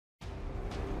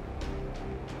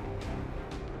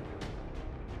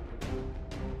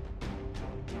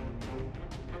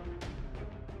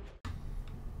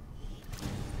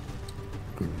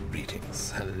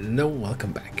Hello,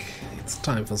 welcome back. It's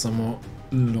time for some more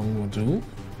long do.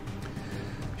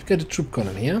 We've got a troop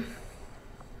column here.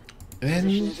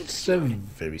 And a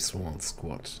very small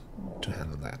squad to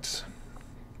handle that.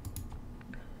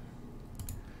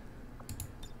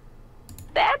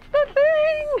 That's the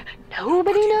thing!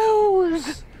 Nobody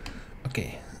knows!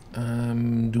 Okay,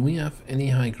 do we have any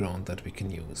high ground that we can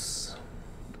use?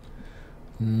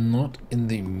 Not in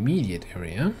the immediate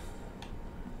area.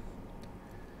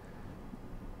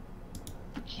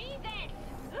 Jesus!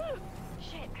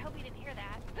 Shit, I hope you didn't hear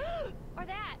that. Or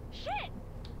that. Shit!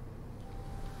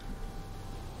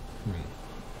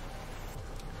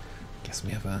 Guess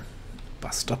we have a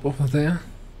bus stop over there.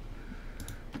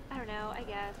 I don't know, I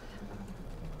guess.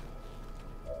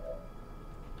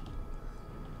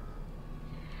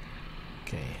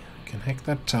 Okay, we can hack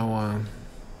that tower.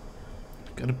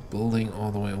 Got a building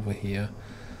all the way over here.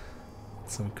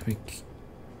 Let's have a quick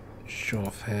show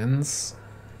of hands.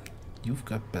 You've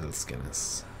got battle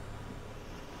scanners.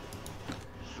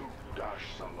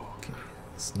 Okay,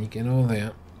 sneak in over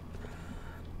there.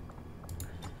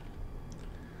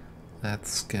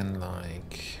 Let's scan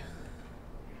like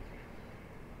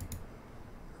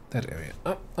that area.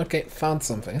 Oh, okay, found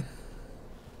something.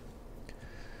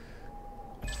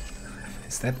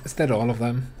 Is that all of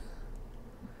them?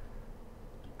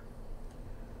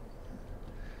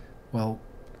 Well,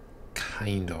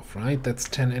 kind of, right? That's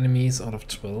 10 enemies out of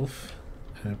 12.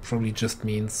 And it probably just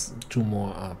means 2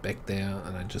 more are back there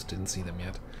and I just didn't see them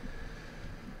yet.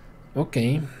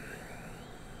 Okay.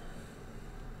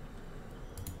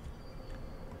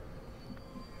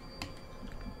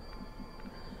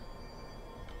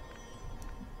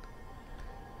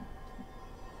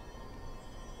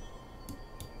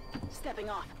 Stepping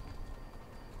off.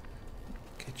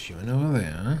 Get you in over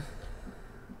there.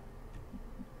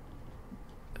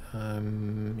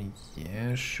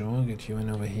 Yeah, sure, get you in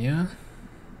over here.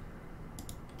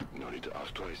 No need to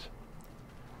ask twice.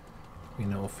 We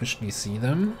now officially see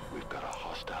them. We've got a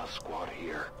hostile squad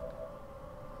here.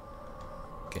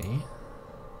 Okay.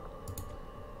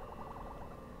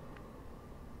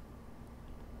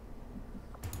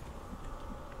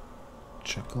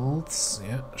 Chuckles,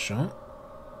 yeah, sure.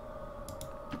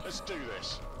 Let's do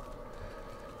this.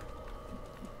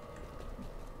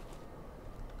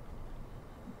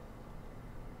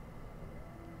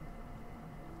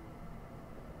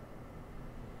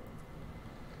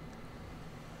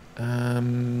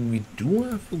 We do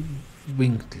have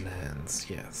winged lands,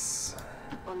 yes.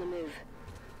 On the move.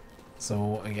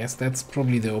 So I guess that's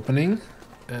probably the opening.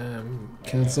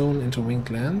 Kill zone into winged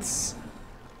lands.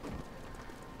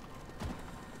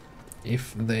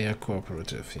 If they are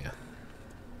cooperative here.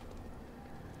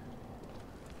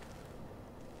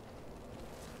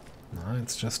 No,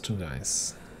 it's just 2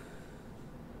 guys.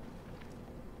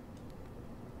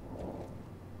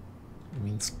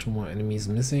 Means 2 more enemies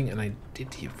missing, and I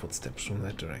did hear footsteps from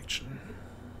that direction.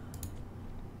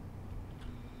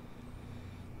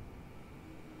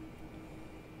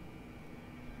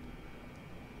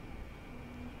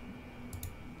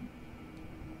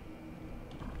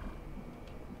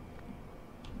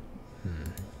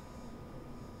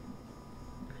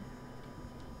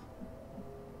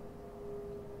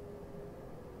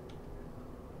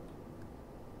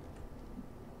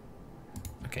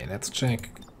 Okay, let's check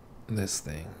this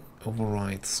thing.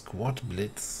 Override squad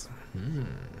blitz. Are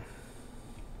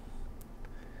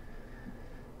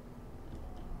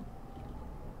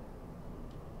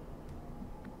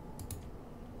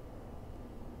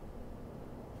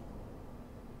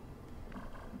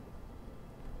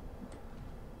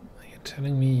you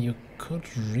telling me you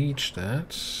could reach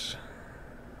that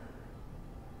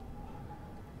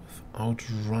without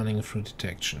running through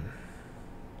detection?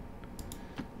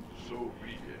 So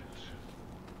be it.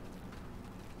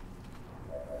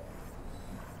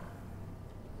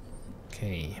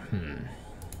 Okay,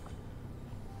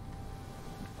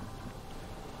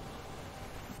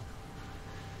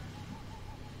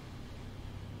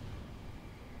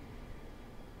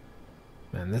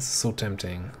 Man, this is so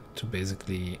tempting to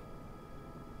basically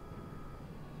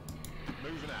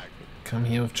come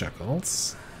here with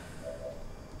Chuckles.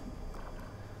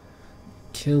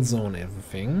 Kill zone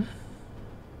everything.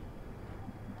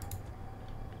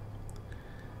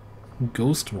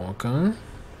 Ghost Walker.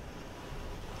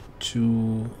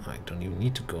 I don't even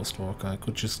need to Ghost Walker. I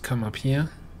could just come up here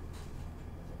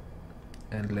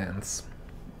and lance.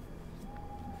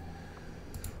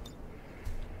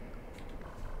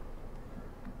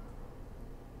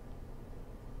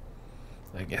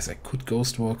 I guess I could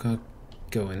Ghost Walker,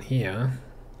 go in here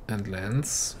and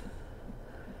lance.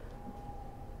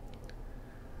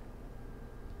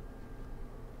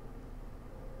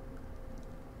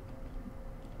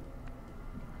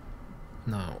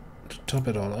 Now, to top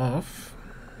it all off,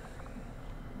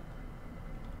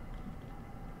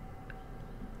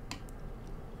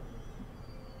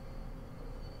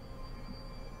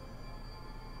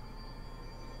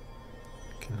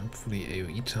 can hopefully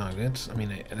AoE target. I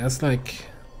mean, that's like,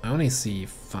 I only see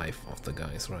 5 of the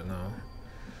guys right now.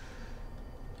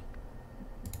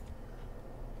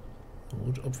 I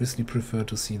would obviously prefer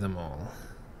to see them all.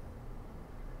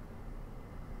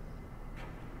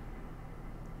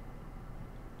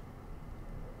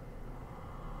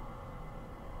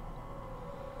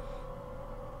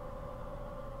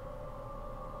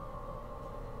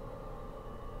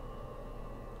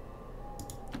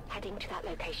 Heading to that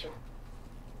location.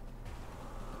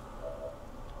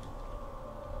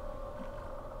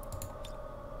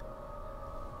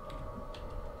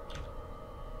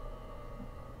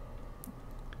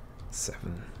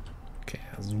 Seven. Okay,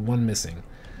 there's one missing.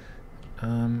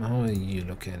 How are you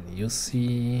looking? You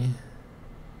see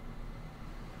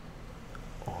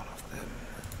all of them.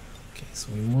 Okay,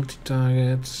 so we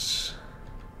multi-target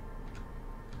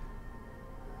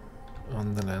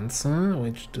on the Lancer,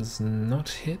 which does not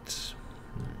hit.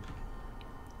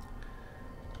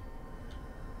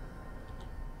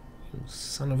 You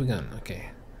son of a gun.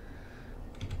 Okay.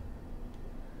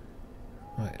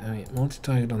 Right, I mean,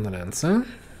 multi-target on the Lancer.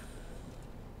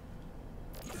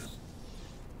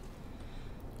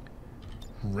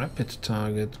 Rapid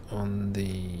target on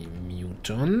the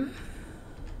Muton.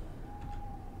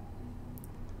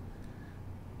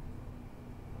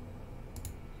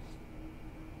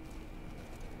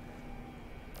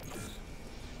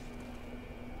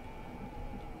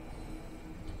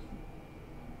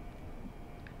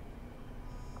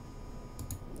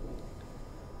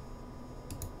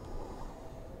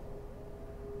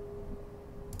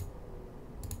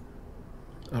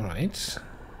 All right.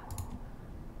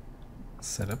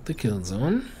 Set up the kill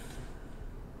zone.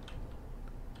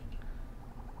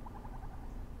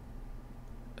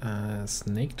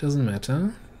 Snake doesn't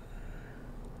matter.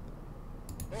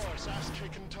 Oh, it's ass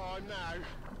kicking time now.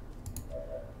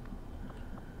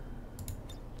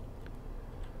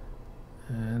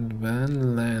 And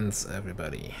Van lands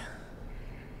everybody.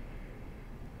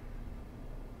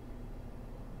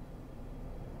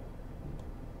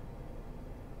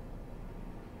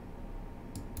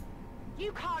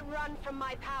 You can't run from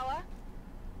my power.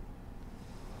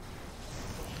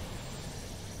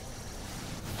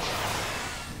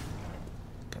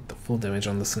 Got the full damage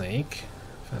on the snake.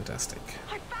 Fantastic.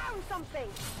 I found something.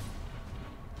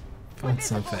 Found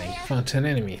something. Found 10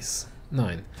 enemies.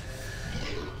 9.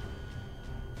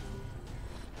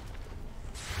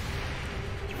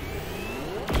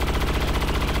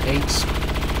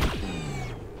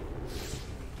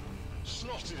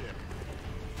 Slotted him.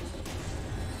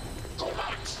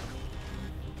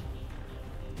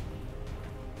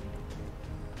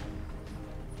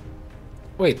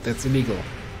 Wait, that's illegal.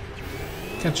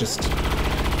 Can't just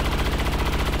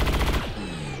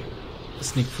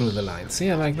sneak through the lines. See,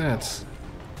 I like that.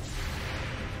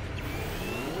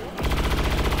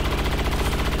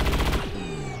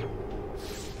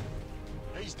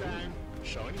 He's down.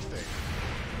 Shiny thing.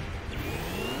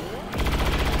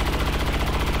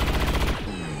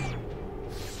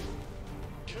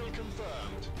 Kill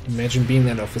confirmed. Imagine being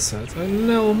that officer. Oh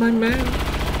no, my man!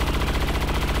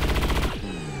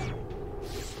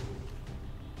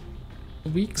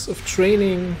 Weeks of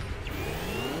training.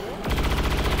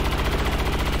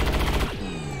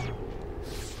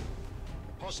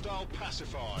 Hostile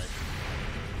pacified.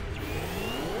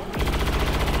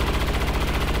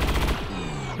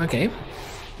 Okay.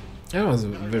 That was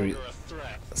very You're a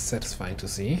threat. satisfying to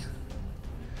see.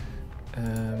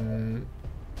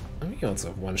 We also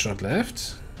have 1 shot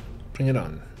left. Bring it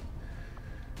on.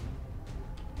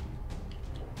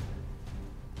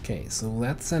 Okay, so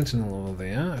that sentinel over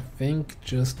there, I think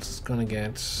just is gonna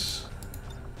get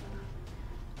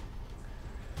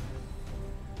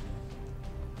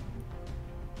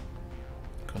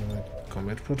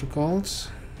combat protocols.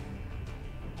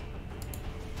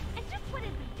 And just what is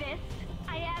this,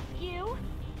 I ask you?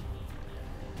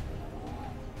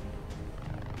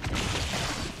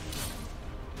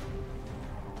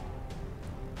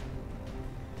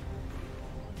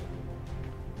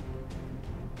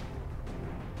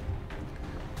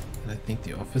 And I think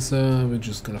the officer, we're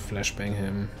just gonna flashbang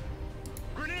him.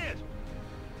 Grenade!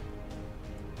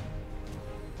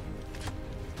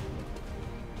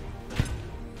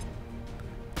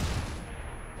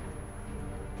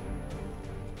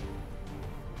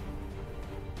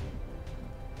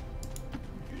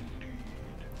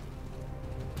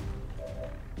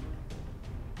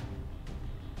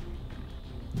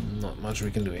 Not much we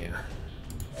can do here.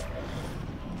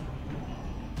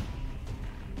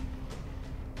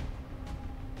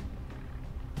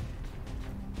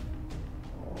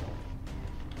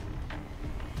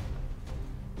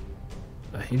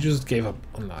 he just gave up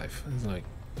on life. He's like,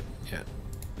 yeah,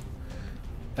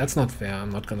 that's not fair.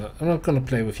 I'm not gonna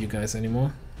play with you guys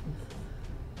anymore.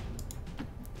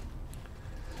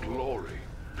 Glory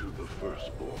to the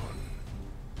firstborn.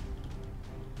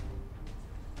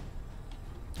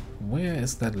 Where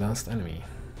is that last enemy?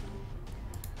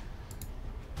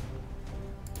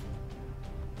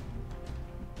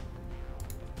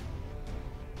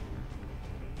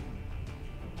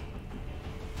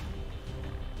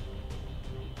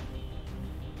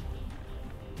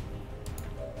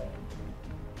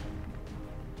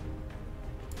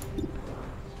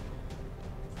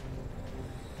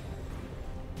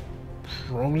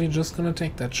 Probably just gonna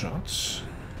take that shot.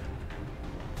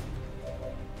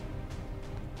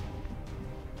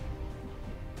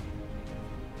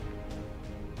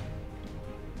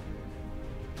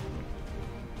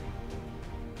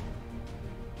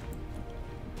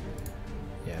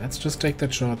 Yeah, let's just take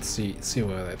that shot, see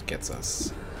where that gets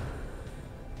us.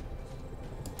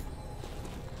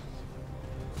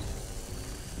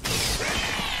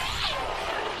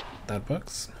 That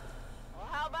works. Well,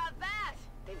 how about that?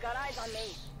 They've got eyes on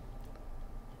me.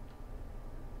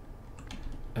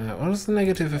 What is the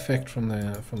negative effect from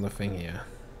the thing here?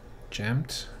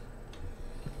 Jammed?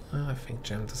 I think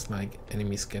jammed is like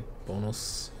enemies get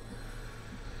bonus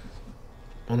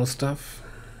stuff.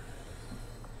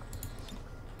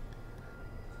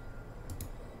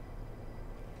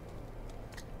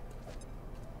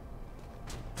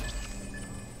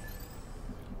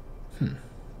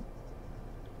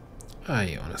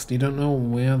 I honestly don't know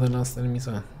where the last enemies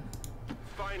are.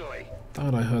 Finally.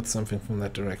 Thought I heard something from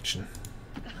that direction.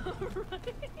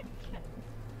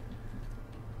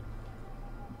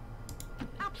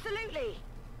 Absolutely.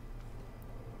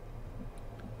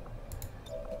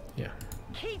 Yeah.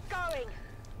 Keep going.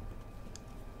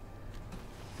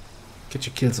 Get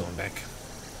your kill zone back.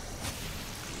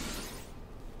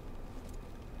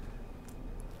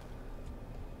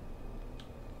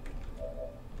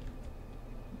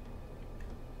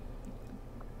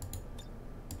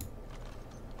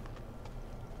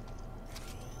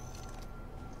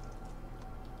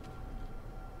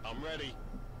 I'm ready.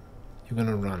 You're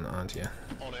gonna run, aren't you?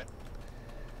 On it.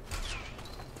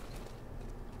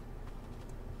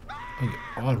 Oh,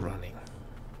 you're all running.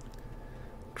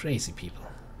 Crazy people.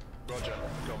 Roger.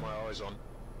 Got my eyes on.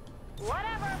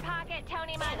 Whatever, Pocket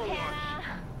Tony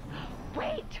Montana.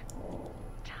 Wait.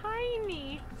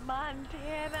 Tiny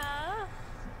Montana.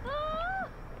 Ah.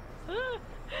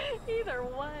 Either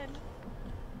one.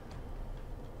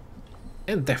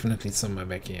 And definitely somewhere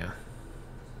back here.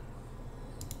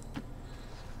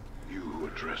 You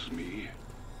address me?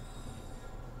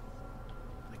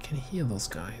 I can hear those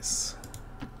guys.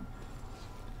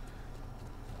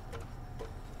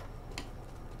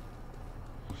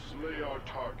 Slay our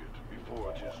target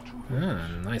before it is too late. Ah,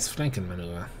 nice flanking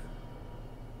maneuver.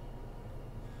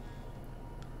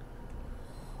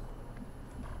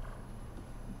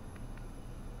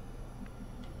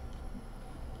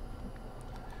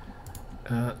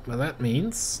 Well, that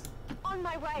means On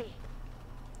my way.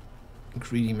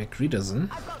 Greedy McGreederson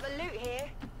I've got the loot here.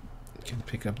 can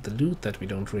pick up the loot that we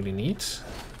don't really need.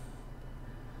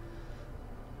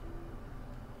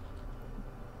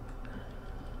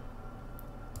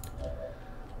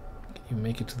 Can you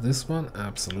make it to this one?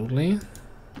 Absolutely.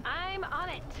 I'm on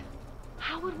it.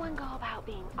 How would one go about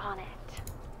being on it?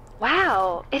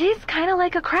 Wow, it is kind of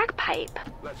like a crack pipe.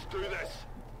 Let's do this.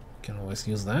 Can always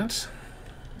use that.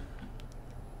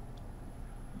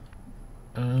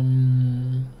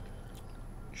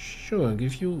 Sure,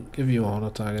 give you a auto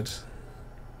target.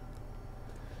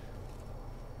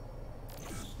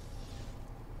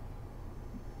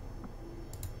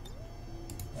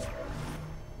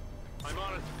 I'm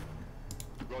on it.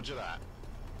 Roger that.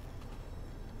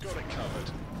 Got it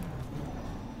covered.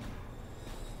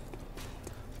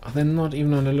 Are they not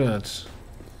even on alert?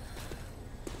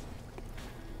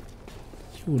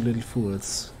 You little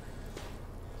fools.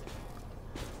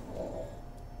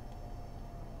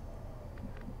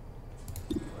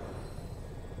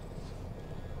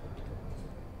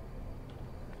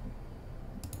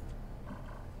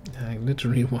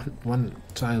 Literally one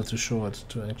tile too short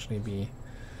to actually be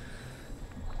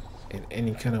in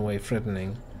any kind of way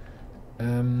threatening.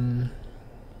 I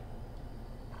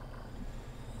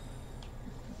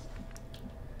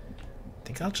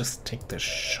think I'll just take the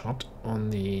shot on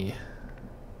the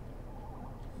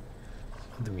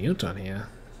muton here.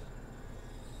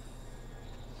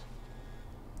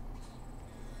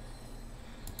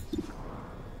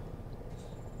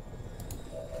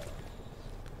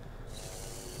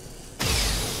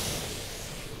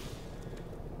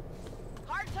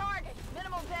 Hard target.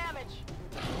 Minimal damage.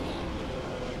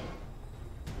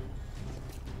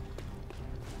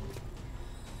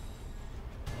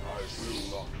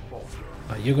 will not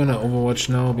falter. You're gonna overwatch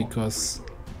now because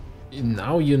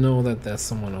now you know that there's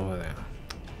someone over there.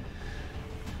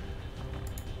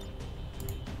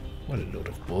 What a load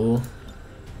of bull.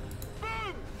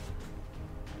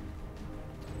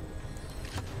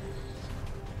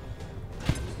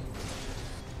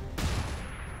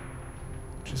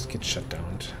 Just get shut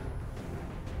down.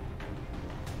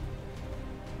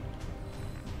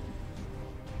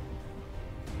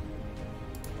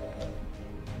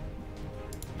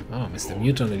 Oh, Mr.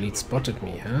 Mutant Elite spotted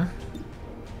me, huh?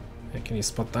 Yeah, can you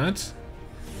spot that?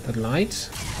 That light?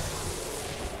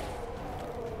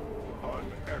 An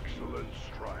excellent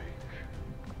strike.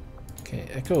 Okay,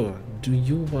 Echo, do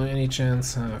you by any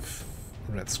chance have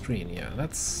red screen? Yeah,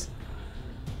 let's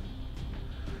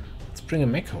bring a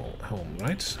mech home,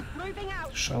 right? Moving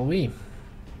out. Shall we?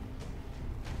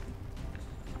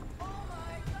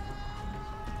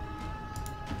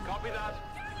 Copy that.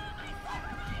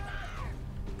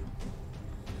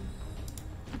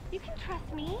 You can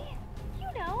trust me.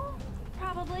 You know,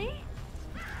 probably.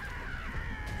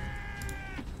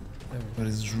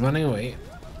 Everybody's running away.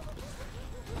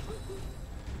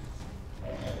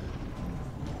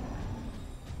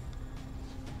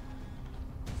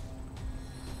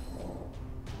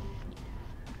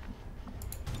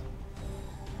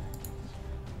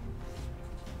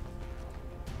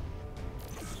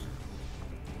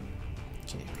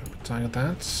 Okay, target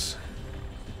that.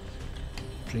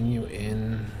 Bring you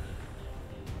in.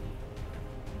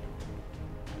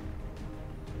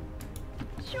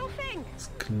 Sure thing. As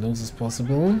close as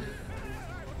possible.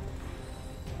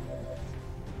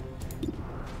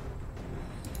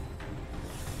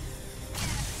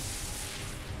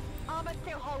 Armor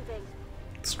still holding.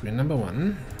 Screen number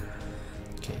 1.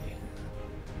 Okay.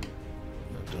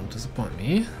 Now don't disappoint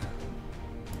me.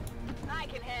 I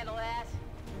can handle that.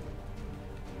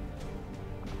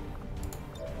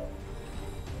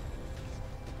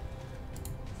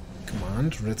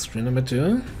 Command, red screen number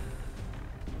 2.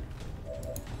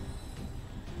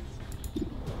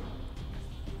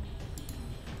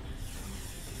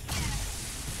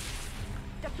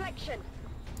 Deflection.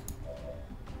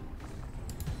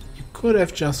 You could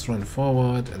have just run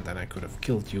forward and then I could have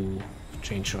killed you,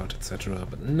 chain shot, etc.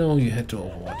 But no, you had to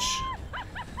overwatch.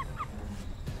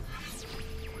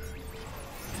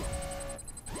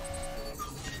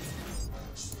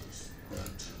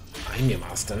 I'm your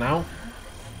master now.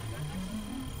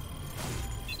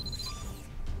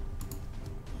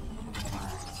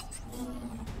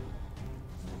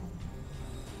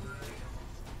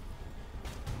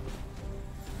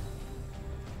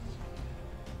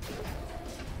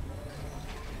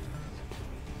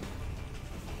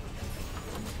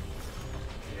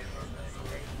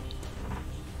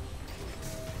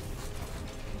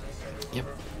 Yep.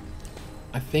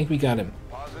 I think we got him.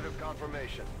 Positive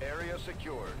confirmation. Area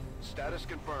secured. Status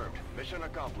confirmed. Mission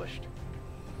accomplished.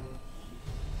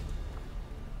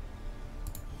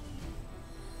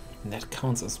 And that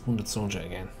counts as wounded soldier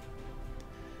again.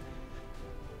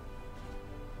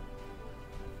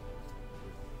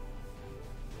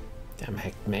 Damn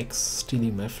hacked mechs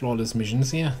stealing my flawless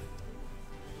missions here.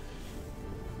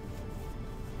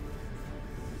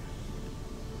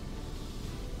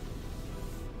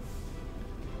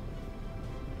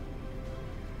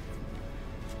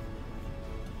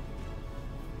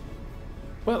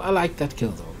 Well, I like that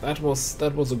kill zone. That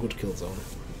was a good kill zone.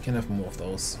 You can have more of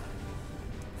those.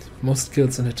 Most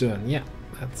kills in a turn. Yeah,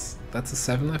 that's a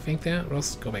 7, I think. There,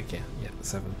 Ross, go back here. Yeah,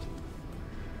 7.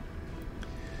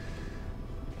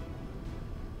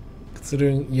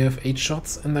 Considering you have 8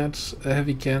 shots in that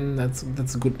heavy cannon,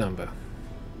 that's a good number.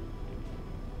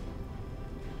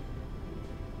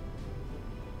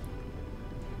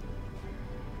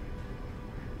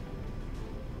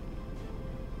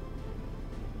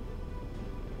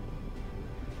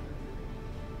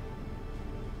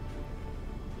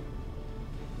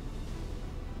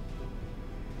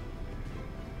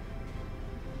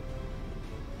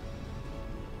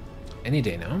 Any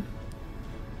day now.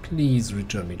 Please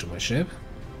return me to my ship.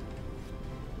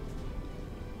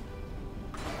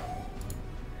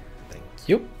 Thank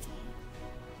you.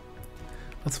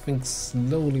 I think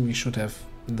slowly we should have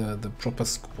the proper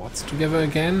squads together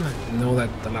again. I know that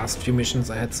the last few missions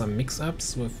I had some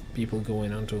mix-ups with people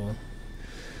going on to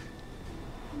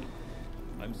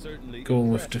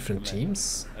going with different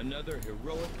teams. Another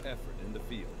heroic effort in the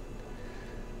field.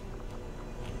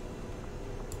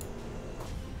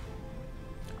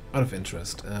 Out of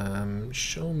interest,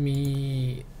 show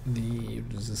me the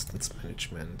resistance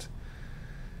management.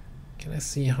 Can I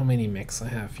see how many mechs I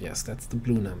have? Yes, that's the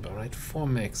blue number, right? 4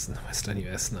 mechs in Western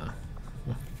US now.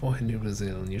 4 in New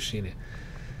Brazil, New Chile.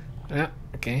 Yeah,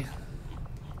 okay.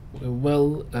 We're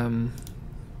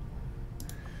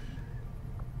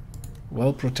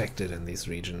well protected in these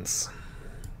regions.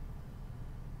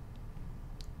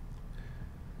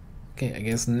 Okay, I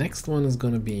guess next one is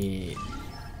gonna be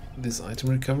this item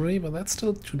recovery, but that's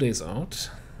still 2 days out.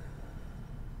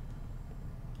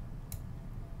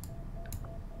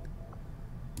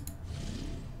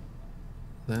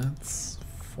 That's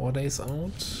 4 days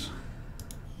out.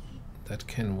 That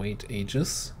can wait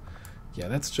ages. Yeah,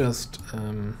 let's just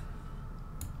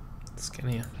scan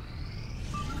here.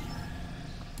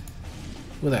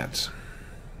 With that.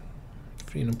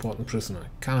 Free an important prisoner.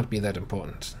 Can't be that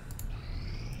important.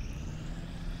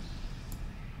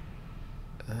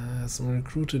 Some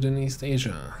recruited in East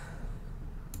Asia.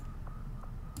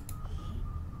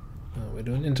 Oh, we're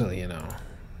doing intel here now.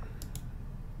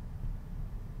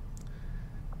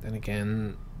 Then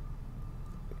again,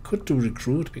 could do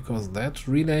recruit because that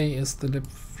relay is the lip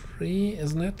free,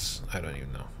 isn't it? I don't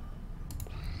even know.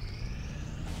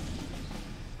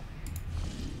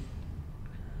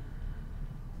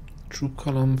 Troop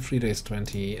column 3 days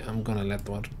 20. I'm gonna let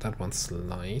that one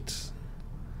slide.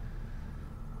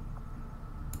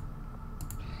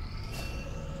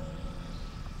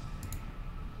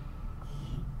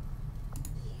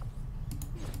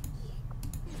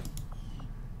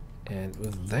 And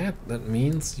with that, that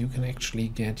means you can actually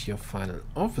get your final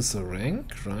officer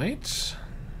rank, right?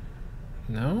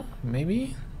 No?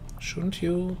 Maybe? Shouldn't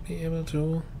you be able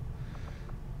to?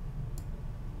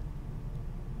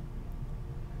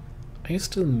 Are you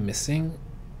still missing?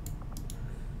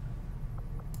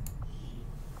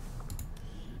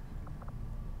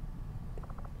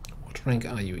 What rank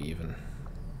are you even?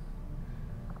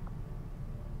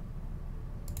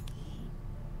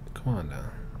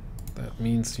 Commander. That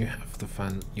means you have the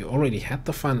fun. You already had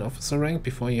the fun officer rank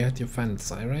before you had your fun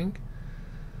psi rank.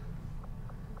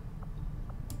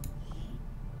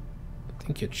 I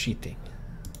think you're cheating.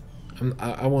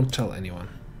 I won't tell anyone.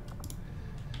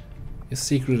 Your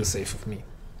secret is safe with me.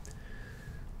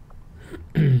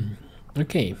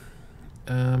 Okay.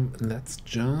 Let's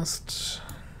just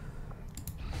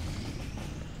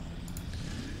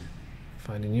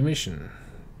find a new mission.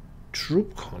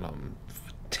 Troop column.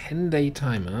 10-day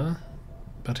timer,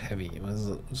 but heavy. It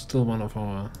was still one of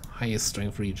our highest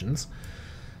strength regions.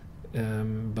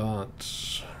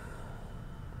 But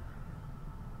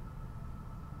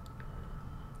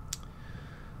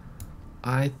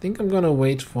I think I'm gonna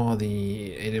wait for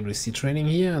the AWC training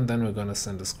here, and then we're gonna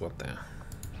send a squad there.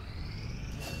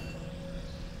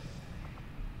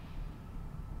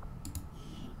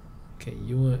 Okay,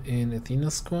 you were in Athena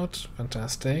squad.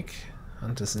 Fantastic.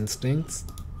 Hunter's instincts.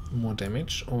 More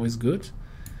damage, always good.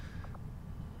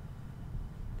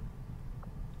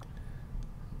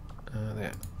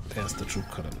 There's the troop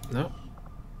column. No.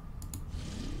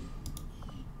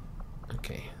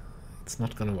 Okay, it's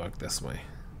not gonna work this way.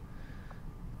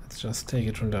 Let's just take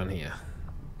it from down here.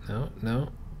 No, no,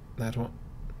 that one.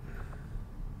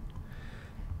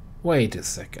 Wait a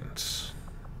second.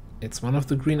 It's one of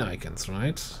the green icons,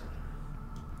 right?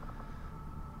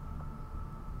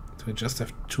 Do we just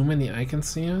have too many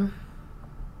icons here?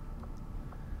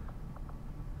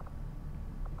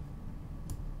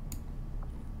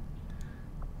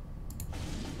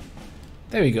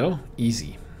 There we go.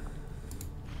 Easy.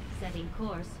 Setting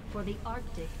course for the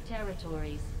Arctic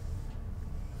territories.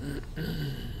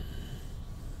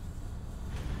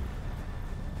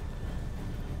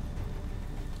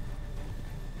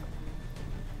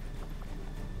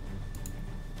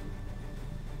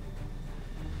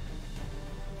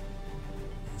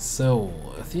 So,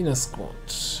 Athena squad.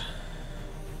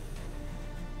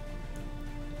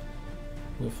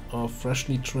 With our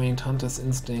freshly trained hunter's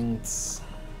instincts.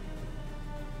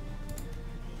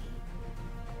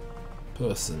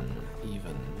 Person,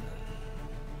 even.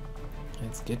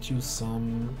 Let's get you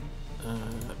some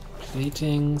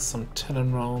plating, some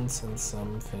talon rounds, and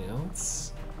something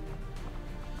else.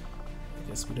 I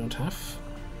guess we don't have.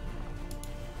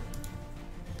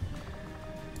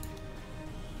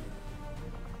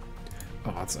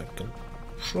 Oh, so I can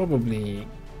probably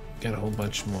get a whole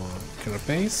bunch more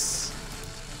carapace.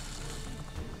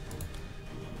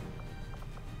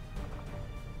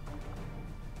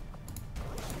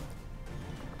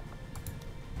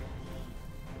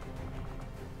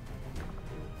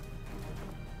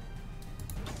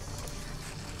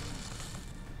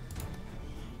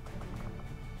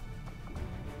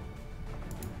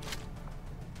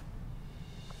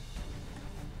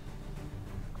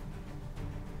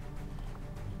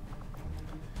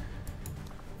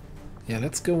 Yeah,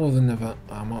 let's go with another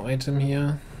armor item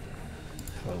here.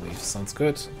 Hell weave sounds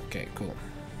good. Okay, cool.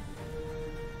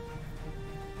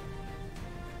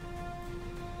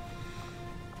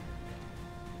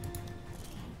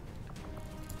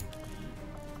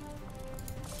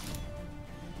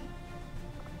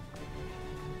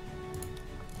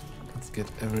 get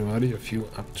everybody, a few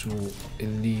up to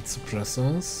elite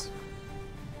suppressors.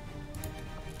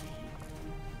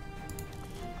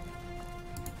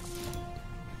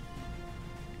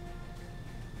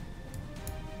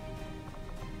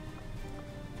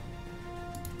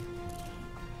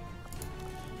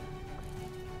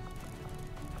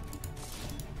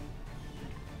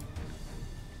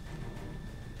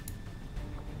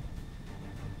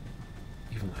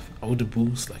 Without a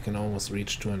boost, I can almost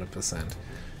reach 200%.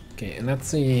 Okay, and let's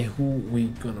see who we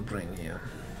gonna bring here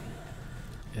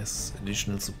as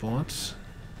additional support.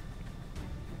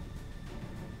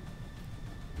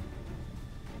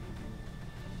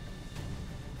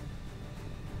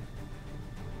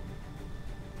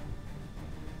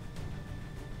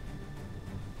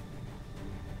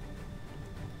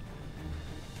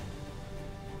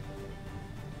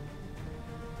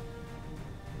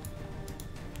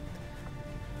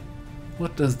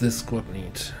 What does this squad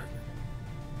need?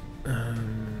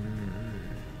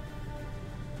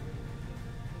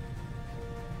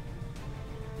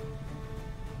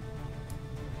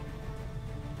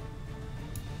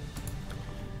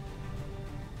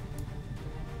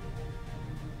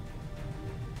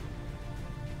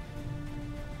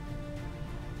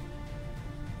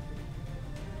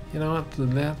 You know what?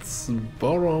 Let's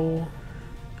borrow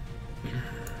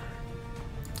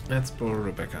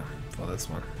Rebecca for this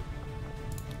one.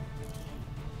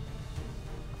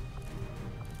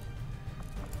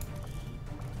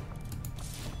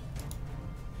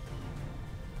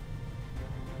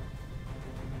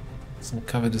 Some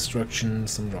cover destruction,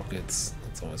 some rockets.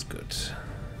 That's always good.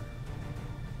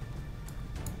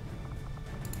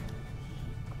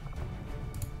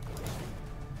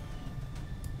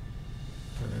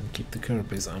 And keep the current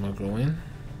base armor growing.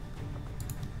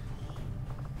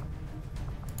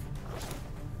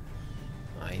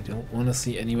 I don't want to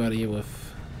see anybody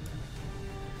with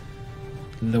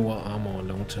lower armor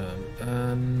long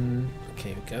term.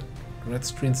 Okay, we got red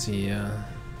screens here.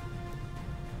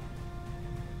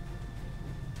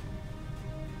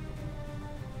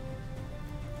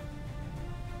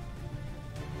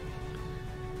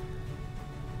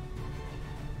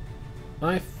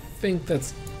 I think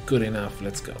that's good enough.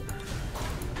 Let's go. Sky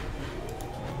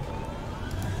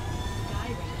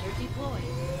Ranger deployed.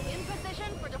 In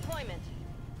position for deployment.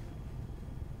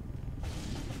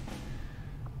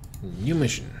 New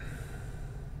mission.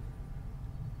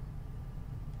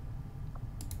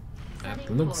 That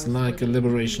looks like a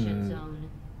liberation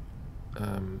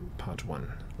part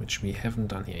 1, which we haven't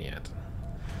done here yet.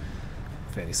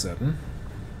 Fairly certain.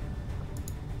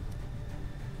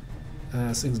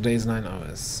 6 days, 9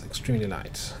 hours. Extremely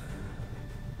light.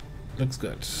 Looks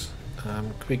good.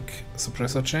 Quick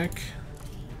suppressor check.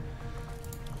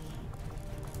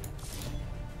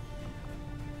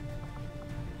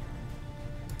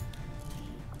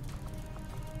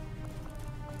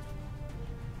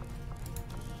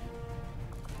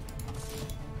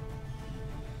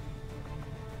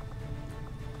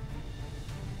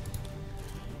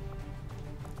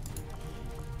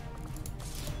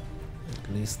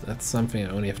 At least that's something I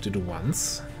only have to do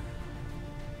once.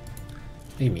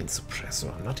 What do you mean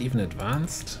suppressor? Not even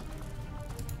advanced?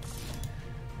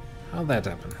 How'd that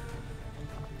happen?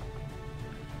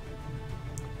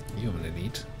 You're an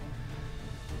elite.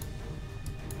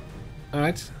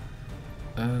 Alright.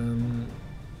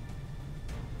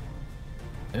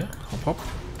 Yeah, hop hop.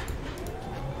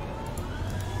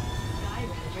 Sky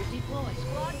Ranger deployed.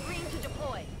 Squad green to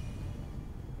deploy.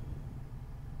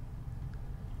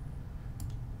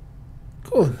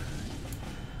 Cool.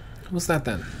 Who's that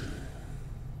then?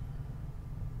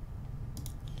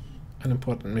 An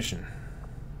important mission.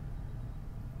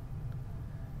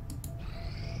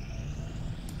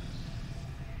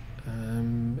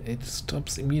 It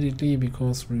stops immediately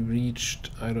because we reached,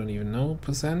 I don't even know,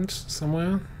 percent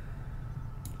somewhere.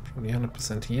 Probably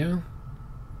 100% here.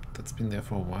 That's been there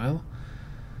for a while.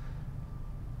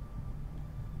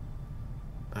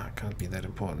 Can't be that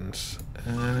important.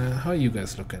 How are you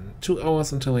guys looking? 2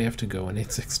 hours until we have to go, and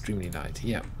it's extremely light.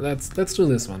 Yeah, let's do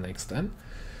this one next then.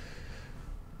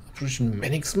 Operation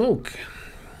Manic Smoke.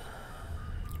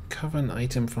 Cover an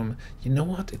item from. You know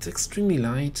what? It's extremely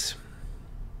light.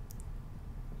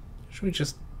 Should we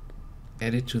just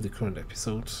add it to the current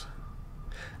episode?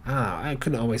 I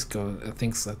could always go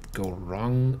things that go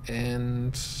wrong,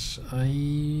 and I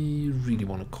really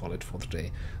want to call it for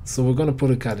today. So we're gonna put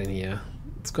a cut in here.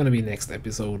 It's gonna be next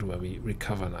episode where we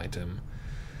recover an item,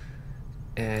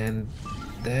 and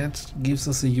that gives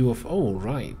us a UFO,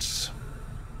 right?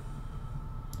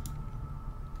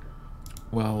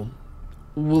 Well,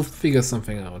 we'll figure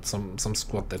something out. Some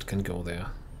squad that can go there.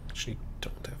 Actually,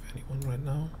 don't have anyone right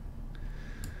now.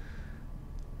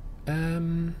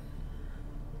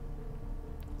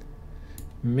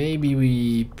 Maybe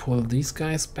we pull these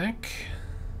guys back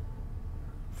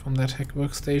from that hack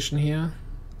workstation here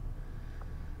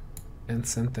and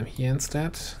send them here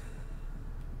instead.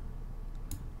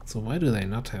 So why do they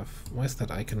not have... Why is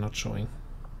that icon not showing?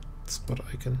 Spot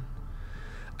icon.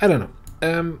 I don't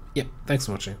know. Yeah, thanks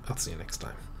for watching. I'll see you next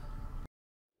time.